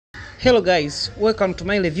Hello guys, welcome to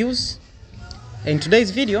my reviews. In today's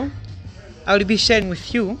video I will be sharing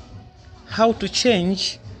with you how to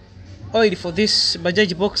change oil for this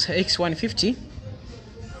Bajaj Boxer X150.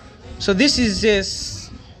 So this is a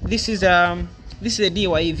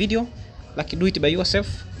DIY video, like do it by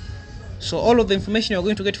yourself. So all of the information you are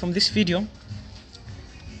going to get from this video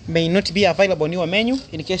may not be available on your menu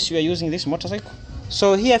in case you are using this motorcycle.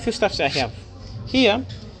 So here are a few stuffs I have. Here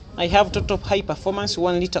I have total high performance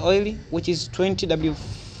 1 liter oil, which is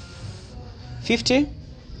 20W50,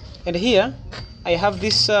 and here I have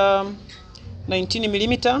this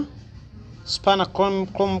 19mm spanner chrome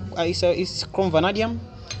vanadium,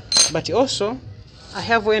 but also I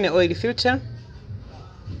have an oil filter,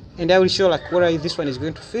 and I will show like where this one is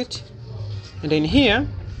going to fit. And then here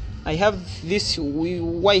I have this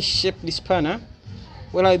Y-shaped spanner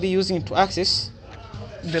where I'll be using to access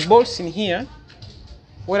the bolts in here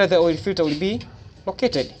where the oil filter will be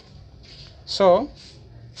located. So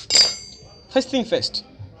first thing first,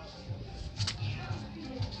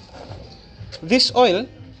 this oil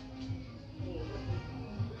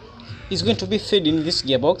is going to be fed in this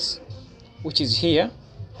gearbox, which is here.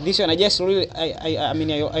 This one I just really I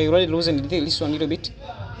already loosened this one a little bit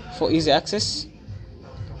for easy access.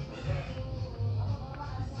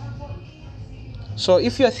 So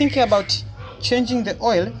if you are thinking about changing the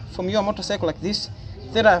oil from your motorcycle like this,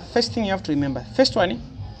 there are first thing you have to remember. First one,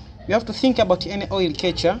 you have to think about any oil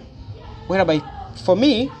catcher, whereby for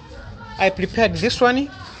me I prepared this one.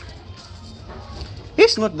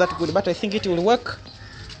 It's not that good, but I think it will work.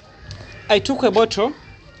 I took a bottle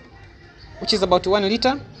which is about 1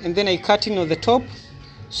 liter, and then I cut in on the top.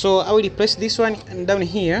 So I will replace this one and down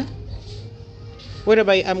here,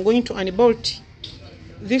 whereby I'm going to unbolt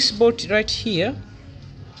this bolt right here,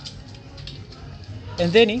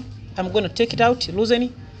 and then I'm going to take it out, loosen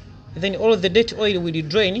it, and then all of the dirty oil will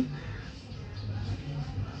drain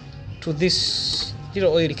to this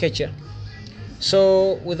little oil catcher.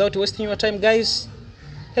 So without wasting your time, guys,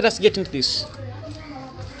 let us get into this.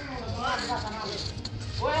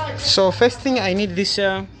 So first thing, I need this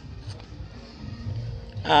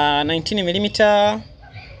 19mm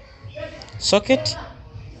socket,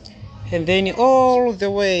 and then all the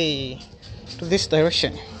way to this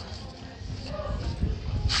direction.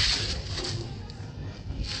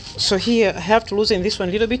 So here I have to loosen this one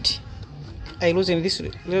a little bit. I loosen this a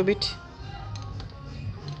little bit.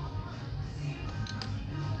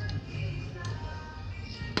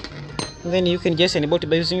 And then you can just unbolt it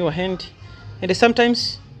by using your hand. And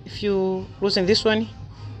sometimes if you loosen this one,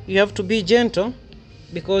 you have to be gentle,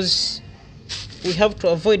 because we have to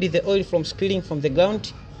avoid the oil from spilling from the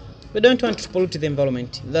ground. We don't want to pollute the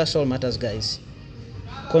environment. That's all matters, guys.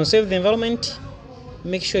 Conserve the environment.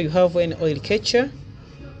 Make sure you have an oil catcher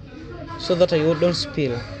so that you don't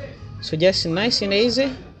spill. So just nice and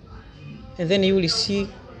easy, and then you will see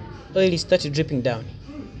oil start dripping down.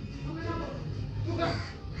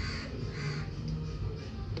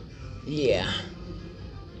 Yeah.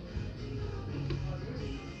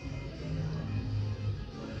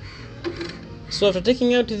 So after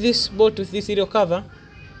taking out this bolt with this little cover,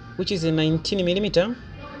 which is a 19mm,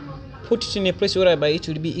 put it in a place whereby it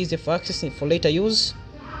will be easy for accessing for later use.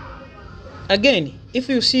 Again, if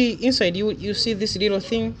you see inside, you see this little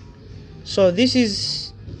thing. So this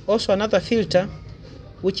is also another filter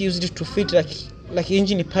which is used to filter like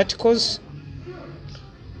engine particles.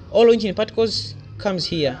 All engine particles comes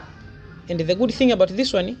here, and the good thing about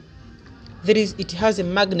this one, it has a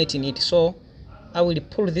magnet in it. So I will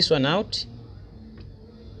pull this one out.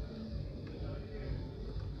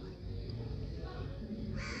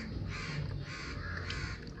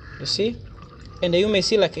 You see, and you may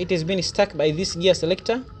see like it has been stuck by this gear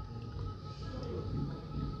selector.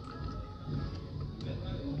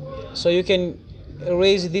 So you can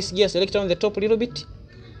raise this gear selector on the top a little bit,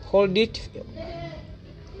 hold it,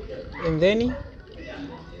 and then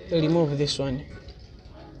remove this one.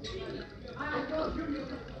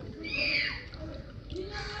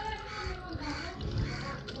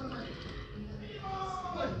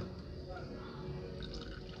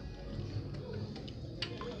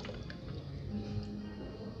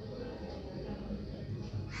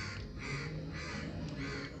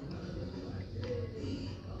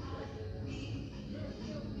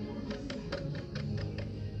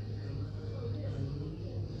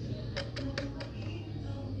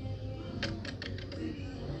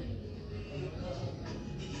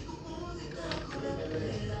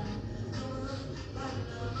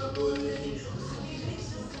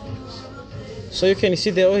 So you can see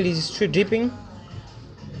the oil is still dripping.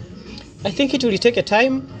 I think it will take a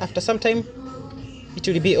time. After some time it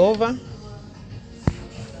will be over.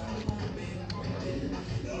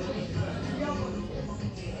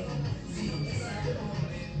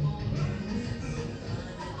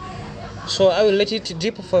 So I will let it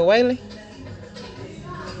drip for a while.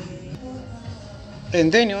 And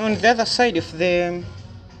then on the other side of the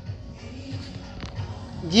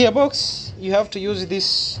gearbox, you have to use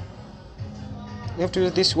this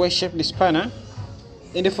Y-shaped spanner.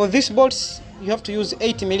 And for these bolts, you have to use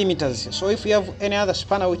 80 millimeters. So if you have any other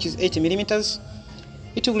spanner which is 80 millimeters,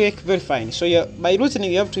 it will work very fine. So by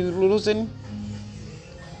loosening, you have to loosen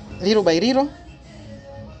little by little.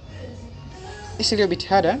 It's a little bit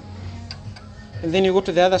harder. And then you go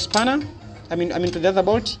to the other spanner, I mean to the other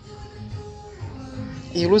bolt.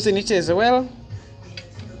 You loosen it as well.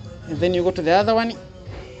 And then you go to the other one.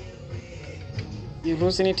 You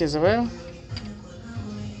loosen it as well.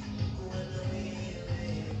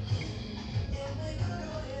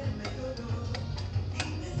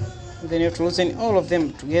 Then you have to loosen all of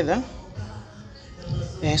them together.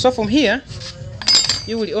 So from here,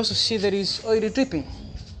 you will also see there is oil dripping.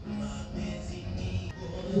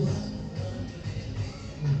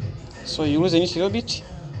 So you loosen it a little bit.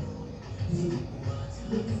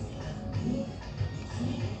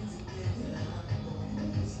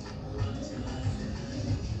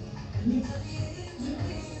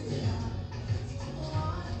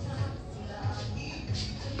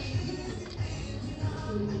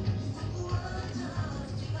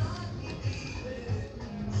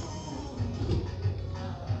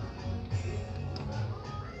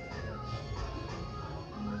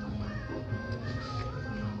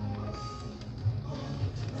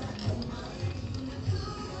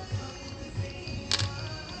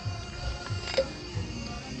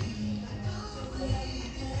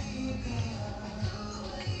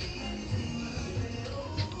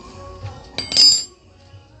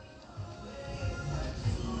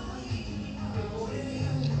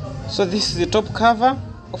 So this is the top cover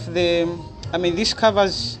of the, this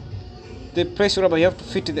covers the press rubber you have to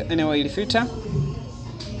fit the oil filter.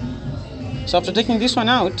 So after taking this one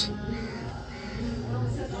out,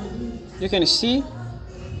 you can see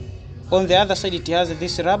on the other side it has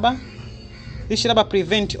this rubber. This rubber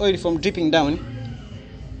prevents oil from dripping down.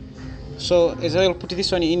 So as I will put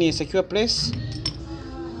this one in a secure place,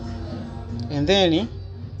 and then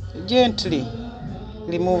gently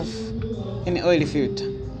remove any oil filter.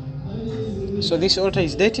 So this altar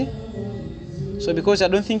is dirty. So because I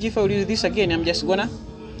don't think if I will use this again, I'm just gonna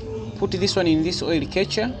put this one in this oil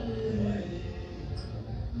catcher.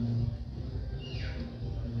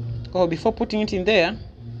 Oh, before putting it in there,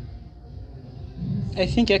 I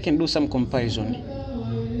think I can do some comparison.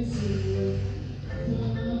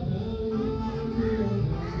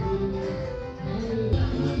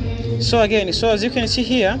 So again, so as you can see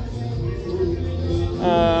here,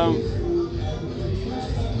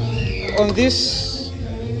 on this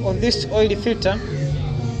oil filter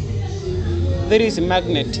there is a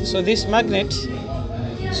magnet. So this magnet,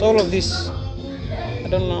 so all of this, I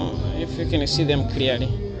don't know if you can see them clearly.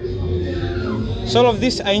 So all of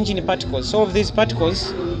these are engine particles. So all of these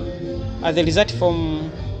particles are the result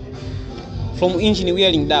from engine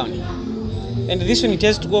wearing down, and this one it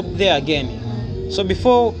has to go up there again. So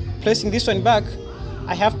before placing this one back,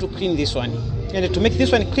 I have to clean this one, and to make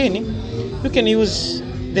this one clean, you can use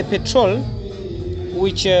the petrol,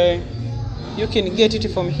 which you can get it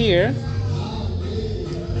from here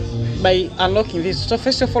by unlocking this. So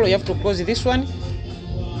first of all, you have to close this one,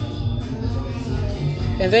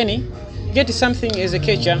 and then get something as a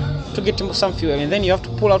catcher to get some fuel, and then you have to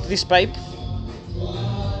pull out this pipe.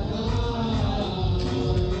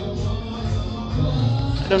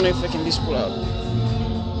 I don't know if I can just pull out.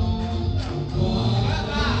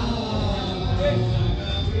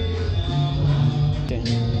 Okay.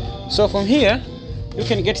 So from here, you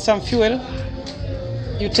can get some fuel.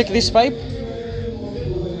 You take this pipe,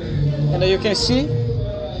 and you can see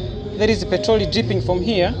there is petrol dripping from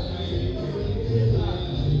here.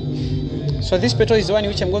 So this petrol is the one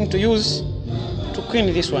which I'm going to use to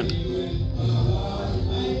clean this one.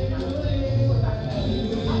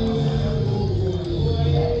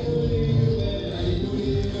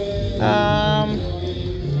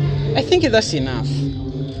 I think that's enough.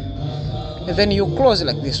 And then you close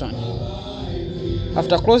like this one.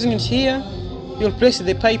 After closing it here, you'll place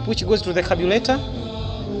the pipe which goes to the carburetor.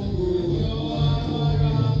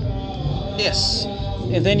 Yes.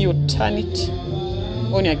 And then you turn it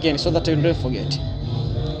on again so that you don't forget.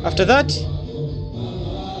 After that,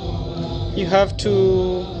 you have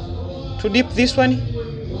to dip this one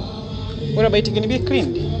whereby it can be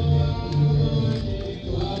cleaned.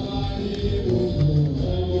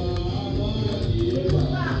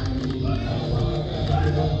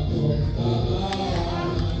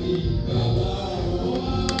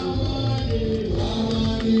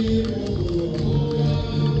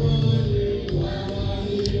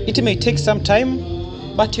 It may take some time,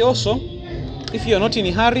 but also if you are not in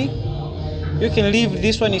a hurry, you can leave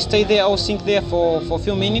this one and stay there or sink there for a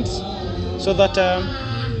few minutes, so that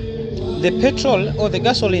the petrol or the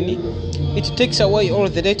gasoline, it takes away all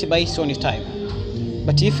the dirt by its own time.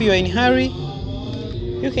 But if you are in a hurry,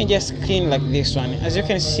 you can just clean like this one. As you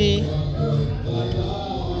can see,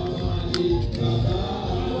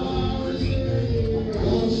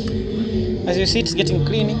 as you see, it's getting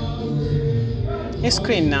clean. It's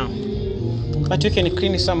clean now, but you can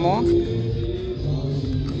clean some more.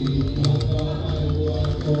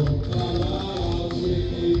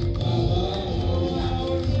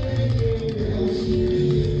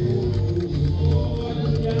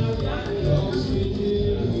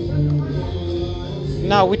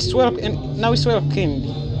 Now it's well cleaned.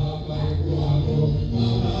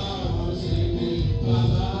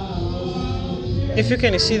 If you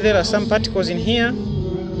can see, there are some particles in here,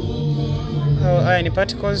 or any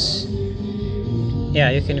particles.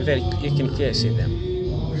 Yeah, you can clearly see them.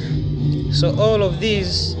 So all of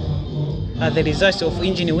these are the results of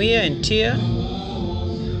engine wear and tear.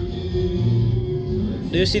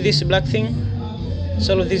 Do you see this black thing?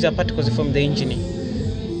 So all of these are particles from the engine.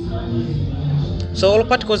 So all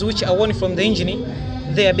particles which are worn from the engine,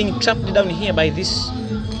 they are being trapped down here by this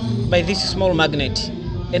small magnet,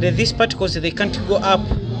 and these particles, they can't go up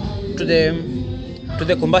to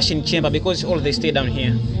the combustion chamber because all they stay down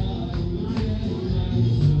here.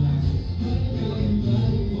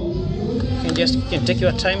 You can take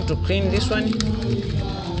your time to clean this one.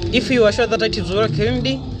 If you are sure that it is well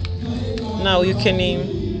cleaned, now you can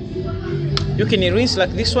rinse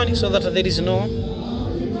like this one, so that there is no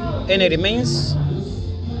any remains.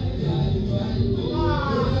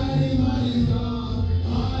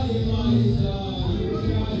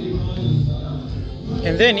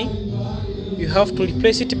 And then you have to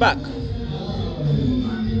replace it back.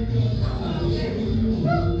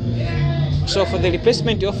 So for the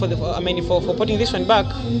replacement, or for putting this one back,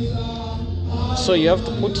 so you have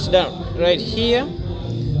to put it down right here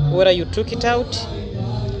where you took it out.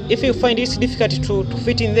 If you find it's difficult to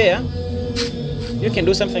fit in there, you can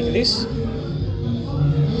do something like this.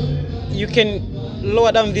 You can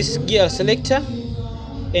lower down this gear selector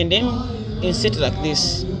and then insert like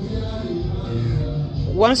this.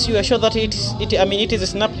 Once you are sure that it is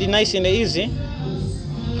snapped nice and easy,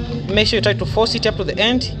 make sure you try to force it up to the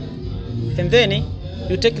end, and then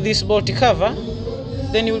you take this bolt cover,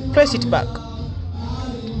 then you will press it back.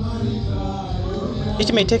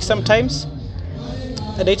 It may take some time,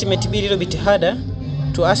 and it may be a little bit harder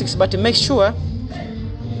to access, but make sure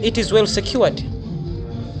it is well secured.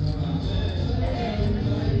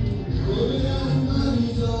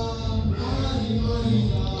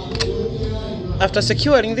 After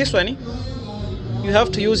securing this one, you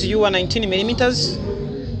have to use your 19mm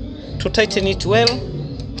to tighten it well.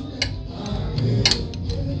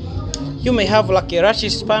 You may have like a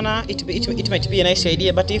ratchet spanner. It might be a nice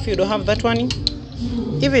idea, but if you don't have that one,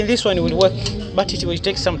 even this one will work, but it will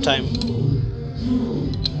take some time.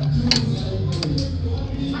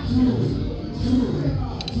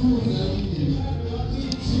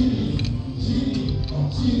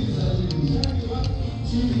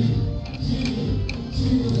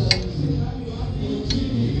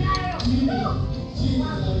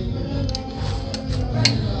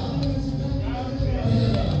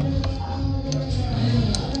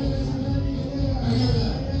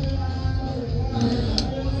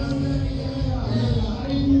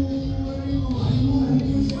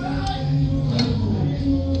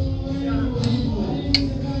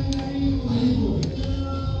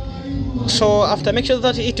 So after, make sure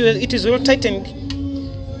that it is well tightened.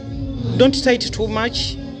 Don't tight too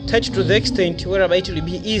much, tight to the extent whereby it will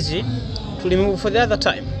be easy to remove for the other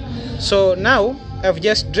time. So now I've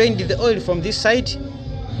just drained the oil from this side.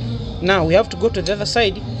 Now we have to go to the other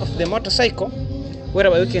side of the motorcycle,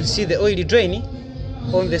 whereby we can see the oil drain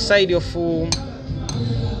on the side of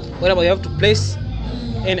whereby we have to place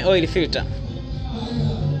an oil filter.